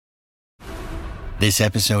This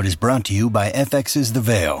episode is brought to you by FX's The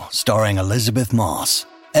Veil, starring Elizabeth Moss.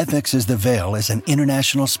 FX's The Veil is an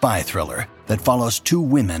international spy thriller that follows two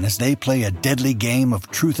women as they play a deadly game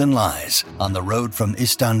of truth and lies on the road from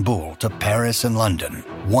Istanbul to Paris and London.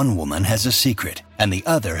 One woman has a secret, and the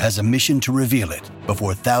other has a mission to reveal it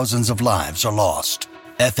before thousands of lives are lost.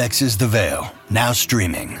 FX's The Veil, now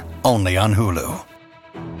streaming, only on Hulu.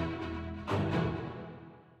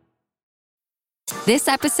 This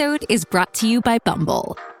episode is brought to you by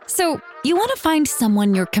Bumble. So, you want to find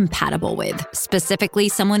someone you're compatible with, specifically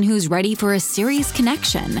someone who's ready for a serious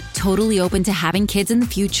connection, totally open to having kids in the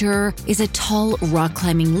future, is a tall,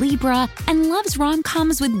 rock-climbing Libra, and loves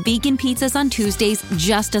rom-coms with vegan pizzas on Tuesdays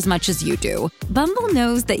just as much as you do. Bumble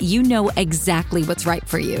knows that you know exactly what's right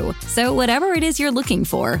for you. So whatever it is you're looking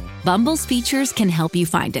for, Bumble's features can help you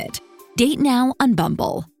find it. Date now on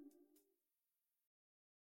Bumble.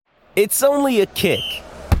 It's only a kick,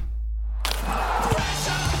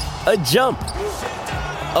 a jump,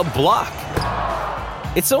 a block.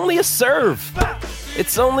 It's only a serve.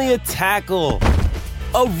 It's only a tackle,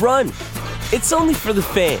 a run. It's only for the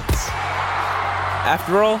fans.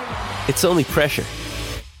 After all, it's only pressure.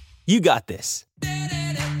 You got this.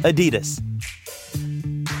 Adidas.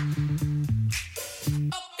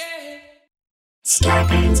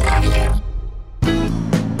 Scarpins Avenue.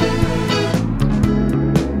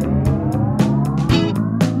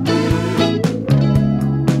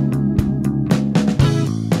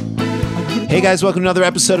 Hey guys, welcome to another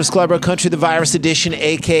episode of Scarborough Country, the Virus Edition,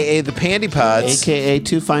 a.k.a. the Pandy Pods. A.k.a.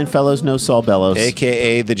 Two Fine Fellows, No Saul Bellows.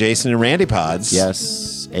 A.k.a. the Jason and Randy Pods.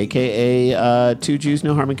 Yes. A.k.a. Two Jews,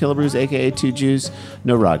 No Harmon Killebrews. A.k.a. Two Jews,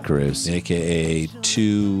 No Rod Carews. A.k.a.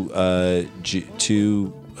 two, I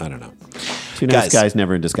don't know. Two nice guys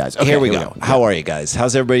never in disguise. Okay, here we go. How are you guys?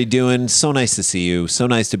 How's everybody doing? So nice to see you. So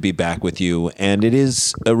nice to be back with you. And it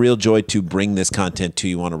is a real joy to bring this content to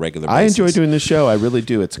you on a regular basis. I enjoy doing this show. I really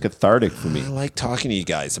do. It's cathartic for me. I like talking to you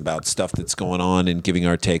guys about stuff that's going on and giving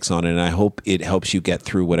our takes on it. And I hope it helps you get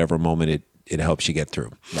through whatever moment it helps you get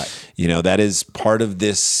through. Right. You know, that is part of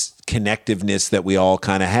this connectiveness that we all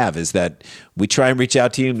kind of have, is that we try and reach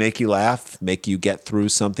out to you, make you laugh, make you get through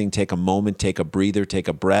something, take a moment, take a breather, take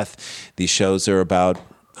a breath. These shows are about,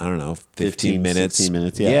 I don't know, 15 minutes. 16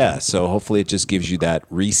 minutes, yeah. So hopefully it just gives you that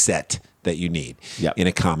reset that you need in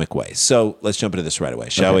a comic way. So let's jump into this right away,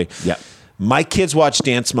 shall we? Yeah. My kids watch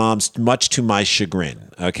Dance Moms, much to my chagrin.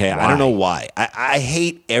 Okay, I don't know why. I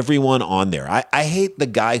hate everyone on there. I hate the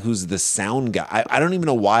guy who's the sound guy. I don't even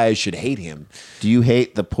know why I should hate him. Do you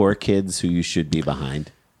hate the poor kids who you should be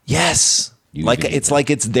behind? Yes, like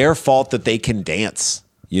it's their fault that they can dance.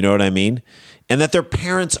 You know what I mean? And that their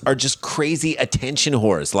parents are just crazy attention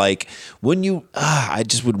whores. Like, when you, I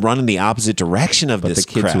just would run in the opposite direction of this crap.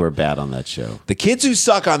 The kids crap. who are bad on that show. The kids who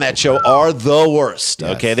suck on that show are the worst.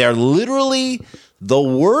 Yes. Okay, they're literally the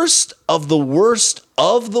worst of the worst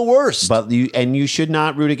of the worst. But you should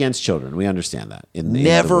not root against children. We understand that.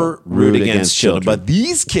 Never root against children. But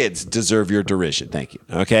these kids deserve your derision. Thank you.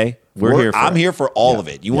 Okay, I'm here for all of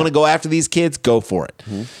it. You want to go after these kids? Go for it.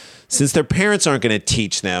 Mm-hmm. Since their parents aren't going to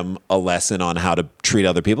teach them a lesson on how to treat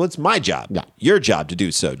other people, it's my job, your job to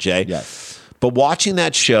do so, Jay. Yes. But watching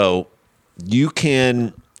that show, you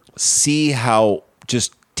can see how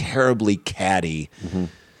just terribly catty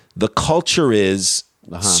the culture is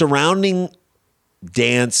surrounding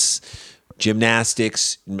dance,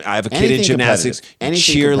 gymnastics. I have a kid in gymnastics,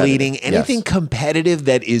 cheerleading, anything competitive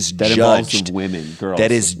that is that judged. Involves women, girls.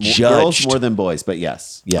 That is judged. Girls more than boys, but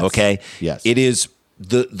yes. Okay? Yes. It is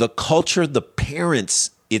the culture, the parents,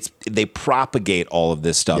 they propagate all of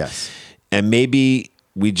this stuff. Yes. And maybe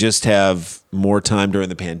we just have more time during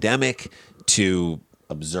the pandemic to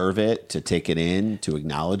observe it, to take it in, to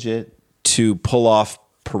acknowledge it, to pull off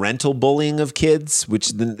parental bullying of kids, which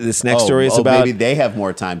this next story is about. Maybe they have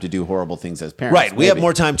more time to do horrible things as parents. Right. We have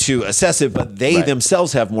more time to assess it, but they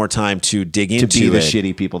themselves have more time to dig into it. To be the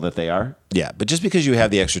shitty people that they are. Yeah. But just because you have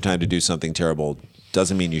the extra time to do something terrible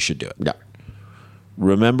doesn't mean you should do it. Yeah.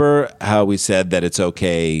 Remember how we said that it's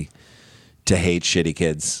okay to hate shitty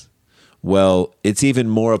kids? Well, it's even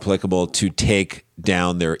more applicable to take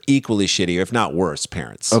down their equally shitty, or if not worse,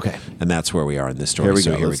 parents. Okay. And that's where we are in this story. Here we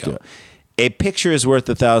So go. Let's do it. A picture is worth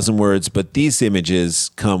 1,000 words, but these images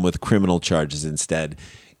come with criminal charges instead.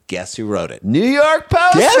 Guess who wrote it? New York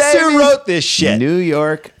Post. Guess baby. who wrote this shit? New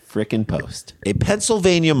York frickin' Post. A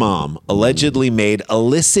Pennsylvania mom allegedly made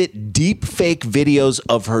illicit deep fake videos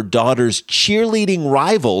of her daughter's cheerleading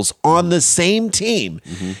rivals on the same team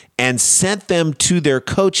and sent them to their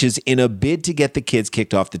coaches in a bid to get the kids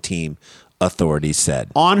kicked off the team authorities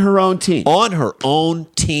said. On her own team. On her own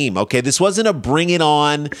team. Okay, this wasn't a bring it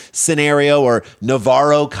on scenario or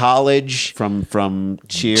Navarro College from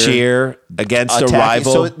cheer against attacking. a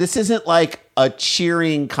rival. So this isn't like a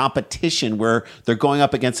cheering competition where they're going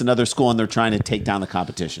up against another school and they're trying to take down the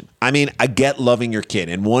competition. I mean, I get loving your kid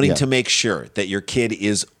and wanting Yeah. to make sure that your kid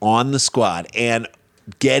is on the squad and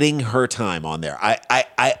getting her time on there.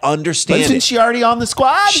 I understand. But isn't it. she already on the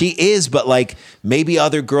squad? She is, but like maybe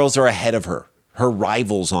other girls are ahead of her. Her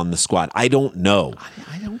rivals on the squad. I don't know.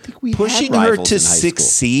 I don't think we Pushing had her rivals to in high school.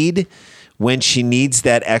 succeed when she needs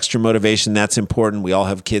that extra motivation, that's important. We all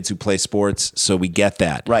have kids who play sports, so we get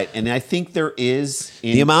that. Right, and I think there is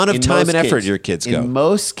The amount of time and effort your kids go. In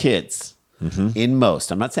most kids, in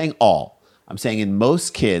most, I'm not saying all, I'm saying in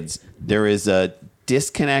most kids, there is a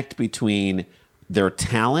disconnect between their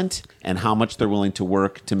talent and how much they're willing to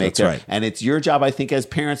work to make That's right. And it's your job, I think, as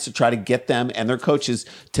parents to try to get them and their coaches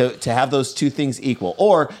to have those two things equal,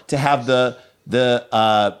 or to have the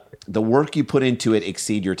work you put into it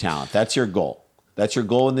exceed your talent. That's your goal. That's your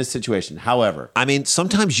goal in this situation. However, I mean,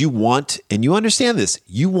 sometimes you want, and you understand this,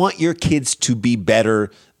 you want your kids to be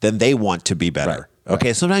better than they want to be better. Right.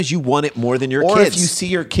 Okay, sometimes you want it more than your or kids. if you see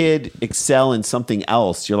your kid excel in something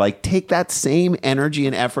else, you're like, take that same energy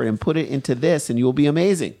and effort and put it into this, and you will be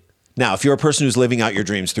amazing. Now, if you're a person who's living out your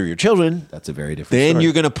dreams through your children, That's a very different then story.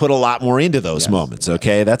 you're going to put a lot more into those moments,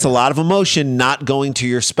 okay? That's a lot of emotion not going to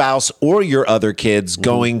your spouse or your other kids,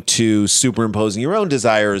 going to superimposing your own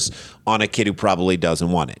desires on a kid who probably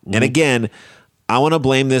doesn't want it. And again, I want to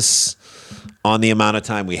blame this on the amount of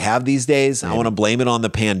time we have these days. I want to blame it on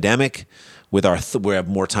the pandemic. With our we have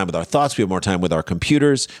more time with our thoughts. We have more time with our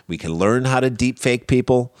computers. We can learn how to deep fake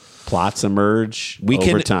people. Plots emerge We over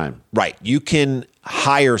can time. Right. You can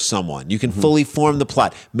hire someone. You can fully form the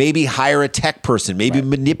plot. Maybe hire a tech person. Maybe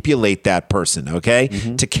manipulate that person, okay,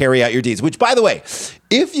 to carry out your deeds. Which, by the way,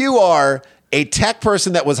 if you are a tech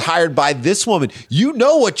person that was hired by this woman, you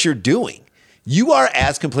know what you're doing. You are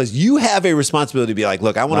as complicit. You have a responsibility to be like,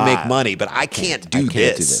 look, I want to make money, but I can't do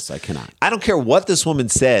this. I cannot. I don't care what this woman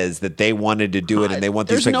says that they wanted to do it and they want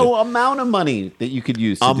these. There's no amount of money that you could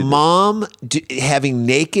use to A do this. mom having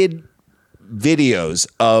naked videos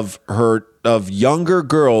of younger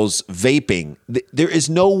girls vaping. There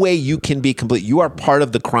is no way you can be complete. You are part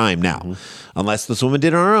of the crime now, unless this woman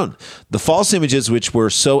did it on her own. The false images, which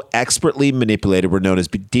were so expertly manipulated, were known as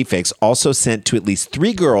deepfakes, also sent to at least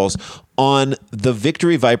 3 girls on the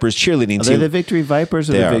Victory Vipers cheerleading Are they team. the Victory Vipers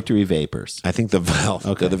or They the are. Victory Vapors? I think they're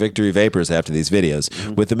the Victory Vapors after these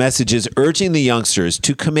videos, with the messages urging the youngsters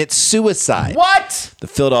to commit suicide. What? The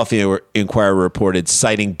Philadelphia Inquirer reported,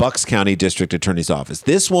 citing Bucks County District Attorney's Office.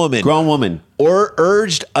 This woman Grown woman.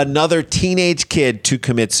 urged another teenage kid to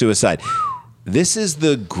commit suicide. This is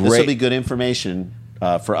the This will be great. good information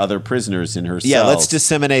for other prisoners in her cell. Yeah, let's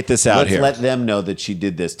disseminate this out Let's here. let them know that she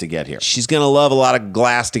did this to get here. She's going to love a lot of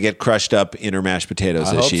glass to get crushed up in her mashed potatoes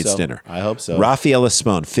I as hope she eats so. dinner. I hope so. Rafaela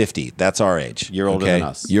Spone, 50. That's our age. Year older than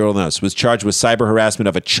us. Year older than us. Was charged with cyber harassment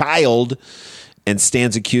of a child and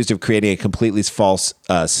stands accused of creating a completely false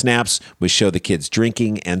snaps which show the kids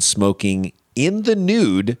drinking and smoking in the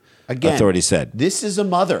nude, Again, authorities said. this is a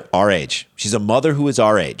mother Our age. She's a mother who is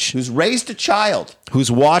our age. who's raised a child. Who's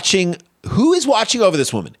watching? Who is watching over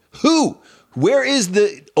this woman? Who? Where is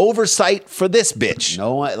the oversight for this bitch?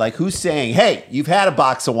 No one, like, who's saying, hey, you've had a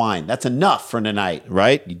box of wine. That's enough for tonight.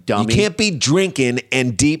 Right? You dummy. You can't be drinking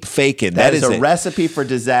and deep faking. that is is a it. recipe for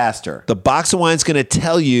disaster. The box of wine's going to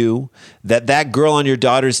tell you that girl on your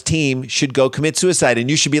daughter's team should go commit suicide, and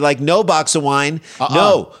you should be like, "No, box of wine,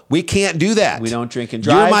 no, we can't do that. We don't drink and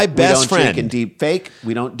drive. You're my best we don't friend. drink and deep fake.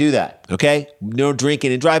 We don't do that. Okay, no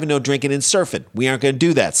drinking and driving, no drinking and surfing. We aren't going to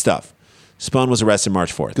do that stuff." Spone was arrested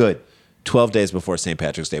March 4th. Good. 12 days before St.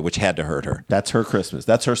 Patrick's Day, which had to hurt her. That's her Christmas.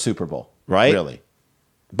 That's her Super Bowl. Right? Really.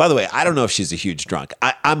 By the way, I don't know if she's a huge drunk.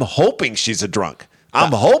 I'm hoping she's a drunk.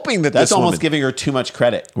 I'm hoping that That's this almost woman, giving her too much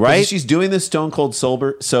credit. 'Cause Right? If she's doing this stone cold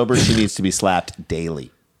sober, she needs to be slapped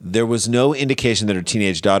daily. There was no indication that her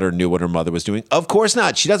teenage daughter knew what her mother was doing. Of course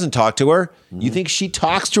not. She doesn't talk to her. You think she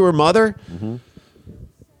talks to her mother?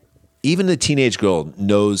 Even the teenage girl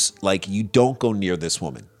knows, like, you don't go near this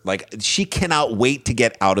woman. Like, she cannot wait to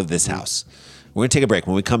get out of this house. We're going to take a break.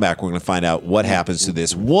 When we come back, we're going to find out what happens to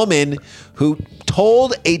this woman who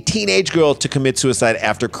told a teenage girl to commit suicide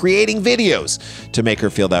after creating videos to make her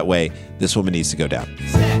feel that way. This woman needs to go down.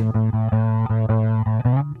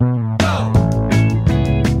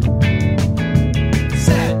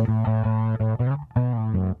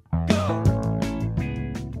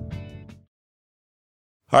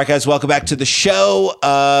 All right, guys, welcome back to the show.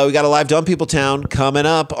 We got a live Dumb People Town coming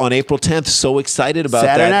up on April 10th. So excited about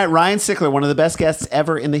Saturday that. night, Ryan Sickler, one of the best guests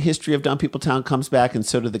ever in the history of Dumb People Town, comes back, and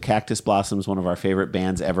so do the Cactus Blossoms, one of our favorite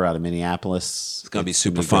bands ever out of Minneapolis. It's going to be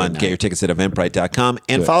super fun. Get your tickets at eventbrite.com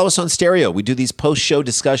and follow us on Stereo. We do these post-show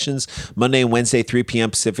discussions Monday and Wednesday, 3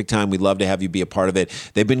 p.m. Pacific time. We'd love to have you be a part of it.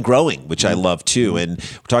 They've been growing, which I love too. And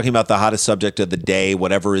we're talking about the hottest subject of the day,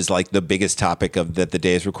 whatever is like the biggest topic of that the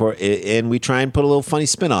day is record. And we try and put a little funny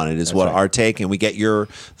spin on it is what our take. And we get your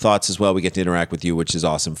thoughts as well. We get to interact with you, which is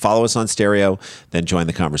awesome. Follow us on Stereo, then join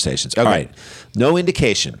the conversations. All right. No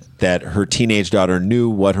indication that her teenage daughter knew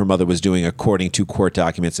what her mother was doing according to court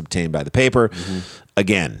documents obtained by the paper.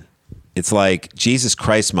 Again, it's like, Jesus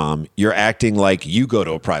Christ, Mom, you're acting like you go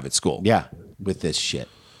to a private school. Yeah, with this shit.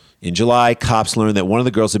 In July, cops learned that one of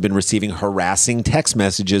the girls had been receiving harassing text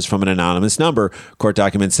messages from an anonymous number, court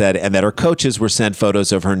documents said, and that her coaches were sent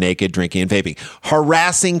photos of her naked, drinking, and vaping.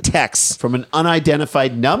 Harassing texts. From an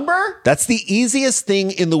unidentified number? That's the easiest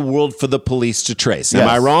thing in the world for the police to trace. Am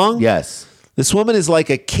I wrong? Yes. This woman is like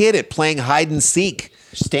a kid at playing hide and seek.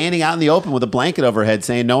 Standing out in the open with a blanket over her head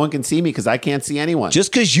saying, no one can see me because I can't see anyone.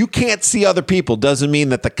 Just because you can't see other people doesn't mean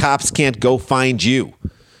that the cops can't go find you.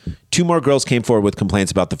 2 more girls came forward with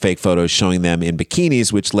complaints about the fake photos showing them in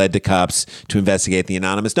bikinis, which led to cops to investigate the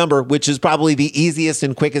anonymous number, which is probably the easiest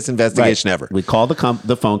and quickest investigation ever. We called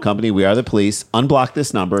the phone company. We are the police. Unblock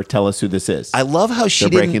this number. Tell us who this is. I love how They're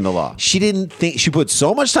breaking the law. She didn't think, she put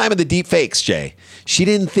so much time in the deep fakes, Jay. She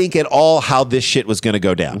didn't think at all how this shit was going to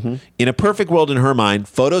go down. In a perfect world in her mind,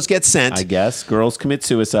 photos get sent. I guess girls commit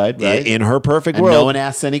suicide, right? In her perfect and world. No one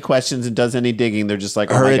asks any questions and does any digging. They're just like,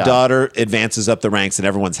 oh my her God. daughter advances up the ranks and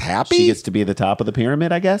everyone's happy. She gets to be at the top of the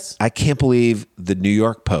pyramid, I guess. I can't believe the New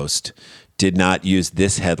York Post did not use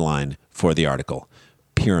this headline for the article.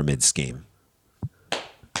 Pyramid scheme.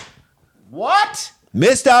 What?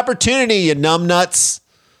 Missed opportunity, you numbnuts.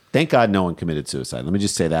 Thank God no one committed suicide. Let me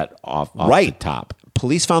just say that off the top.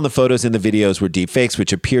 Police found the photos in the videos were deep fakes,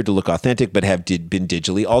 which appeared to look authentic, but have been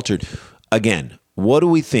digitally altered. Again, what do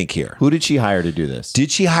we think here? Who did she hire to do this?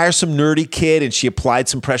 Did she hire some nerdy kid and she applied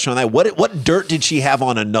some pressure on that? What dirt did she have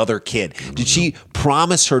on another kid? Did she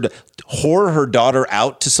promise her to whore her daughter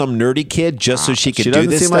out to some nerdy kid just so she could do this stuff? She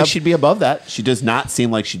doesn't seem like she'd be above that. She does not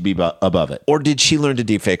seem like she'd be above it. Or did she learn to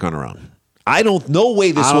deepfake on her own? I don't know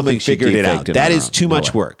way this woman figured it out. That is too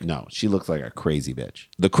much work. No, she looks like a crazy bitch.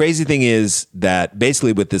 The crazy thing is that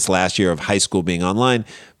basically with this last year of high school being online,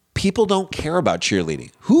 people don't care about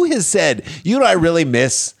cheerleading. Who has said, you know what I really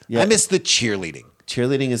miss? Yeah. I miss the cheerleading.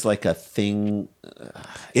 Cheerleading is like a thing.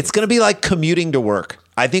 It's going to be like commuting to work.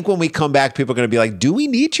 I think when we come back, people are going to be like, do we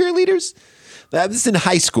need cheerleaders? This is in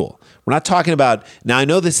high school. We're not talking about, now I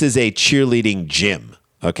know this is a cheerleading gym,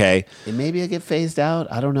 okay? And maybe I get phased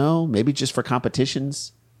out. I don't know. Maybe just for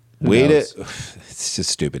competitions. It's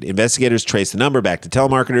just stupid. Investigators traced the number back to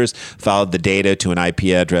telemarketers, followed the data to an IP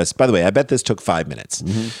address. By the way, I bet this took 5 minutes.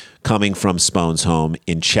 Coming from Spone's home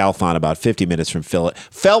in Chalfont, about 50 minutes from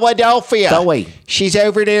Philadelphia. She's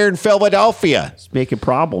over there in Philadelphia. It's making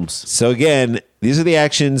problems. So again, these are the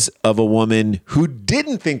actions of a woman who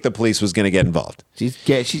didn't think the police was going to get involved.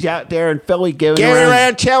 She's out there in Philly going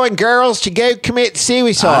around telling girls to go commit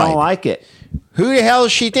suicide. I don't like it. Who the hell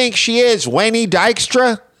does she think she is, Winnie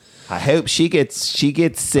Dykstra? I hope she gets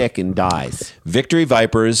sick and dies. Victory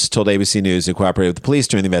Vipers told ABC News they cooperated with the police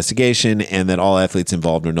during the investigation and that all athletes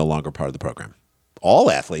involved are no longer part of the program. All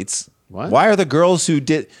athletes? What? Why are the girls who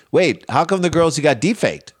did... Wait, how come the girls who got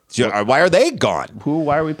defaked? Why are they gone?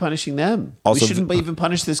 Why are we punishing them? Also, we shouldn't even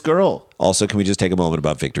punish this girl. Also, can we just take a moment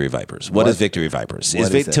about Victory Vipers? What is Victory Vipers?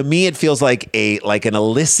 To me, it feels like an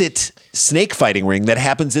illicit snake fighting ring that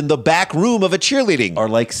happens in the back room of a cheerleading. Or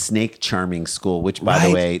like Snake Charming School, which, by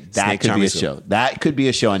the way, that could be a show. That could be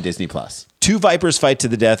a show on Disney+. 2 vipers fight to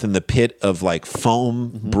the death in the pit of like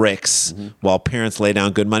foam bricks while parents lay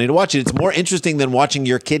down good money to watch it. It's more interesting than watching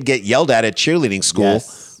your kid get yelled at cheerleading school.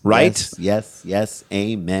 Yes. Right? Yes.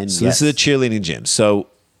 Amen. So this is a cheerleading gym. So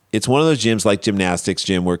it's one of those gyms like gymnastics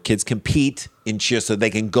gym where kids compete in cheer so they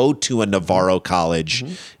can go to a Navarro college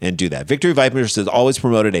and do that. Victory Vipers has always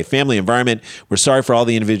promoted a family environment. We're sorry for all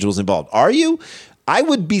the individuals involved. Are you? I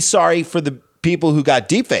would be sorry for the people who got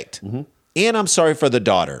defaked. And I'm sorry for the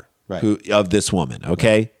daughter of this woman,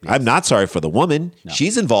 okay? Right. Yes. I'm not sorry for the woman. No.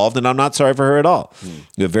 She's involved, and I'm not sorry for her at all.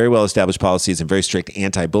 We have very well-established policies and very strict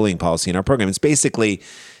anti-bullying policy in our program. It's basically...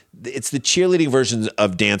 It's the cheerleading versions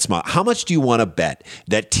of Dance Mob. How much do you want to bet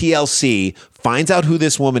that TLC finds out who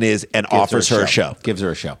this woman is and offers her a show? Gives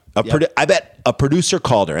her a show. I bet a producer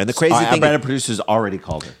called her. And the crazy thing... I bet a producer's already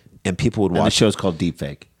called her. And people would watch... And the show's called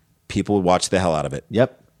Deepfake. People would watch the hell out of it.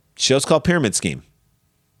 Yep. Show's called Pyramid Scheme.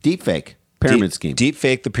 Deep fake. Pyramid scheme. Deep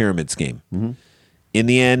fake the pyramid scheme. In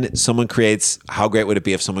the end, someone creates. How great would it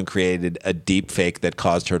be if someone created a deep fake that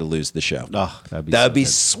caused her to lose the show? Oh, that'd be that so would be good.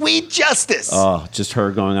 sweet justice. Oh, just her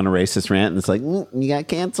going on a racist rant, and it's like, you got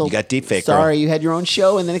canceled. You got deep fake, Sorry, girl. you had your own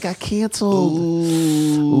show, and then it got canceled.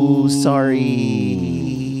 Ooh,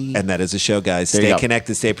 sorry. And that is a show, guys. There you Stay go.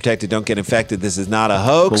 connected, stay protected, don't get infected. This is not a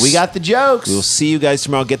hoax. But we got the jokes. We'll see you guys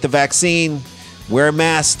tomorrow. Get the vaccine. Wear a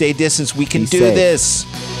mask. Stay distance. We can Be do safe. this.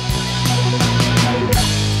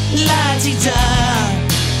 La-ti-da,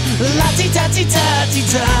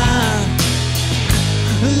 la-ti-da-ti-da-ti-da,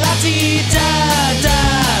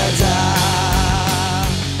 la-ti-da-da-da.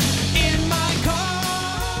 In my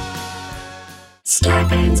car.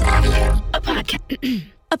 Scarpins Avenue.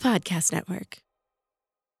 A podcast network.